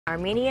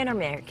Armenian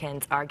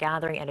Americans are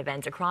gathering at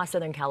events across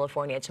Southern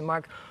California to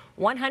mark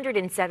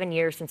 107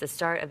 years since the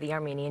start of the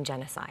Armenian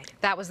genocide.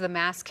 That was the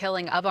mass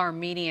killing of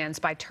Armenians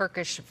by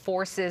Turkish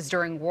forces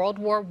during World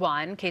War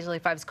I. KTLA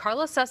 5's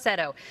Carlos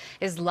Saucedo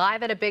is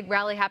live at a big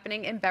rally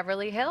happening in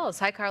Beverly Hills.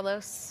 Hi,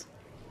 Carlos.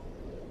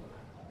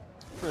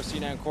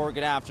 Christina and Cora,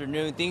 good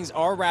afternoon. Things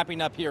are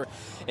wrapping up here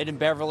in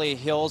Beverly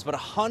Hills, but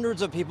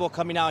hundreds of people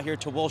coming out here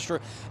to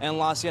Wilshire and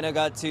La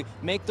Cienega to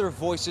make their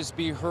voices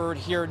be heard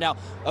here. Now,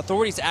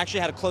 authorities actually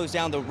had to close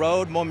down the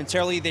road.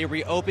 Momentarily, they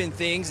reopened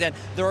things, and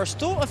there are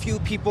still a few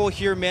people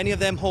here, many of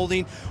them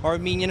holding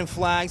Armenian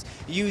flags,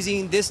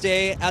 using this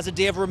day as a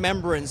day of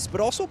remembrance,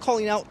 but also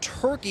calling out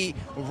Turkey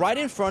right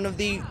in front of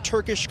the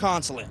Turkish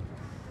consulate.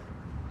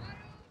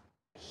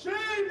 Shame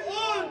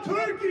on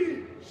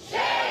Turkey!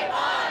 Shame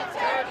on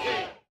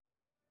Turkey!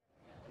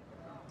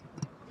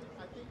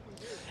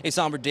 A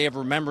somber day of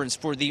remembrance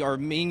for the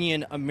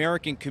Armenian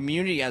American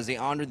community as they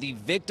honor the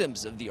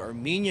victims of the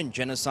Armenian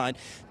genocide.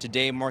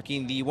 Today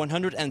marking the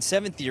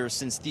 107th year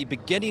since the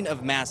beginning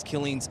of mass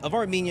killings of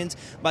Armenians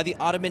by the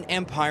Ottoman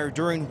Empire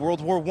during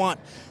World War I.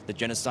 The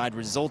genocide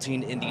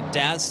resulting in the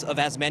deaths of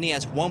as many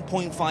as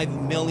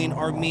 1.5 million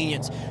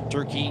Armenians.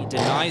 Turkey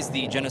denies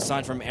the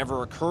genocide from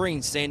ever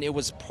occurring, saying it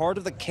was part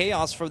of the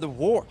chaos for the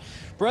war.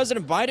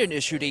 President Biden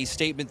issued a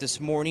statement this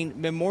morning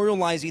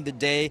memorializing the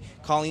day,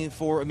 calling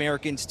for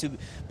Americans to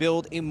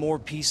build a more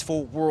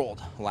peaceful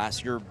world.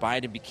 Last year,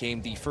 Biden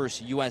became the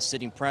first U.S.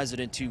 sitting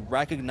president to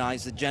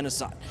recognize the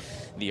genocide.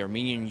 The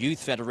Armenian Youth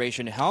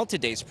Federation held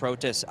today's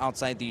protests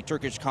outside the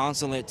Turkish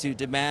consulate to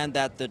demand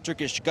that the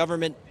Turkish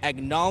government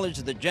acknowledge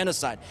the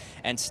genocide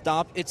and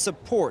stop its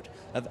support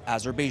of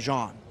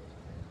Azerbaijan.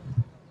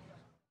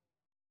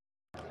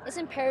 It's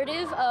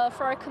imperative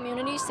for our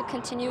communities to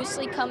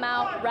continuously come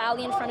out,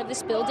 rally in front of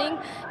this building,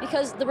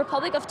 because the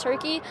Republic of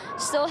Turkey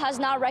still has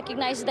not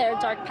recognized their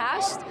dark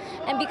past.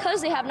 And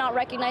because they have not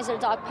recognized their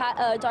dark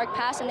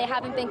past and they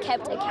haven't been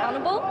kept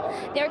accountable,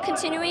 they're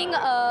continuing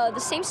the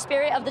same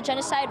spirit of the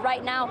genocide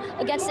right now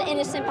against the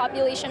innocent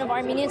population of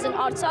Armenians in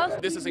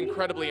Artsakh. This is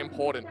incredibly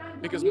important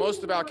because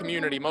most of our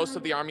community, most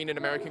of the Armenian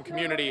American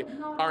community,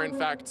 are in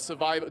fact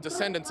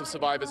descendants of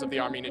survivors of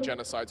the Armenian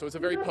genocide. So it's a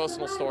very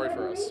personal story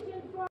for us.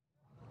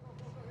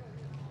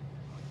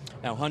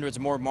 Now, hundreds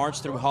more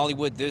marched through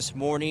Hollywood this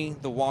morning.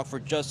 The Walk for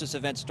Justice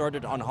event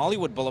started on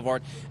Hollywood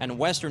Boulevard and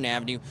Western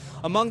Avenue.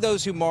 Among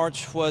those who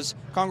marched was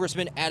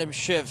Congressman Adam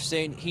Schiff,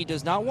 saying he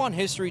does not want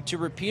history to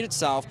repeat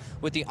itself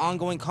with the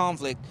ongoing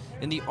conflict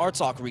in the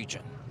Artsakh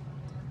region.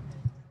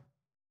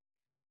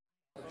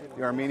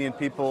 The Armenian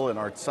people in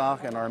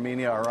Artsakh and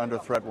Armenia are under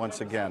threat once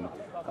again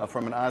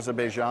from an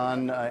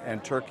Azerbaijan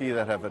and Turkey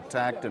that have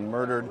attacked and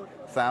murdered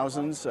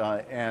thousands,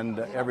 and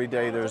every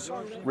day there's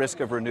risk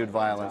of renewed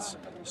violence.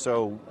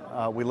 So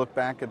we look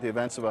back at the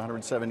events of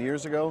 107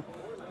 years ago,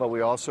 but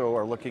we also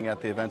are looking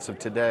at the events of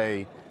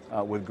today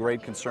with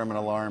great concern and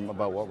alarm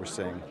about what we're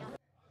seeing.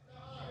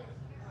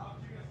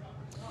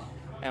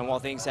 And while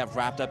things have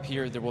wrapped up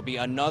here, there will be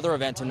another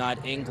event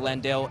tonight in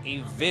Glendale,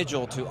 a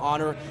vigil to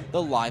honor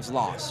the lives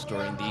lost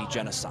during the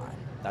genocide.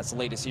 That's the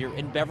latest here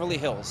in Beverly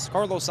Hills.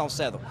 Carlos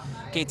Saucedo,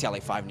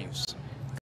 KTLA 5 News.